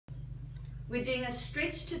We're doing a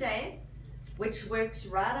stretch today, which works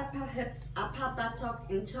right up our hips, up our buttock,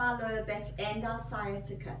 into our lower back and our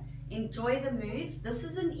sciatica. Enjoy the move. This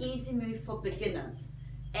is an easy move for beginners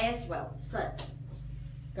as well. So,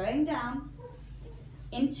 going down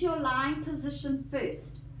into your lying position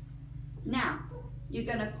first. Now, you're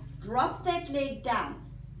going to drop that leg down.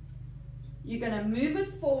 You're going to move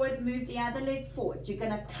it forward, move the other leg forward. You're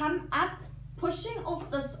going to come up, pushing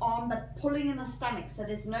off this arm but pulling in the stomach so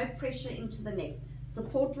there's no pressure into the neck.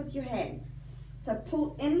 Support with your hand. So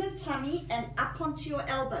pull in the tummy and up onto your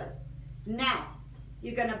elbow. Now,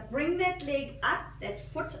 you're going to bring that leg up, that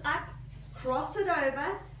foot up, cross it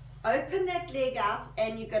over, open that leg out,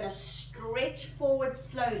 and you're going to stretch forward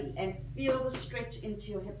slowly and feel the stretch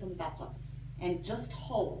into your hip and buttock. And just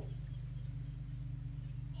hold.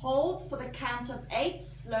 Hold for the count of 8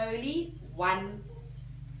 slowly. 1,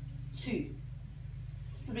 2,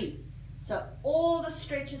 3. So all the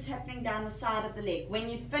stretch is happening down the side of the leg. When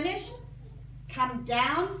you're finished, come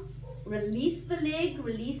down, release the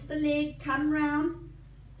leg, come round,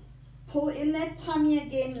 pull in that tummy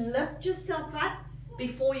again, lift yourself up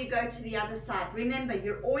before you go to the other side. Remember,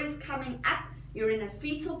 you're always coming up, you're in a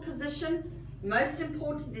fetal position. Most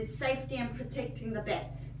important is safety and protecting the back.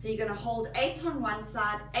 So you're going to hold 8 on one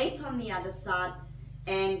side, 8 on the other side,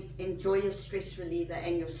 and enjoy your stress reliever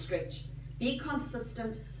and your stretch. Be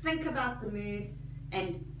consistent, think about the move,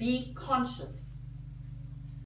 and be conscious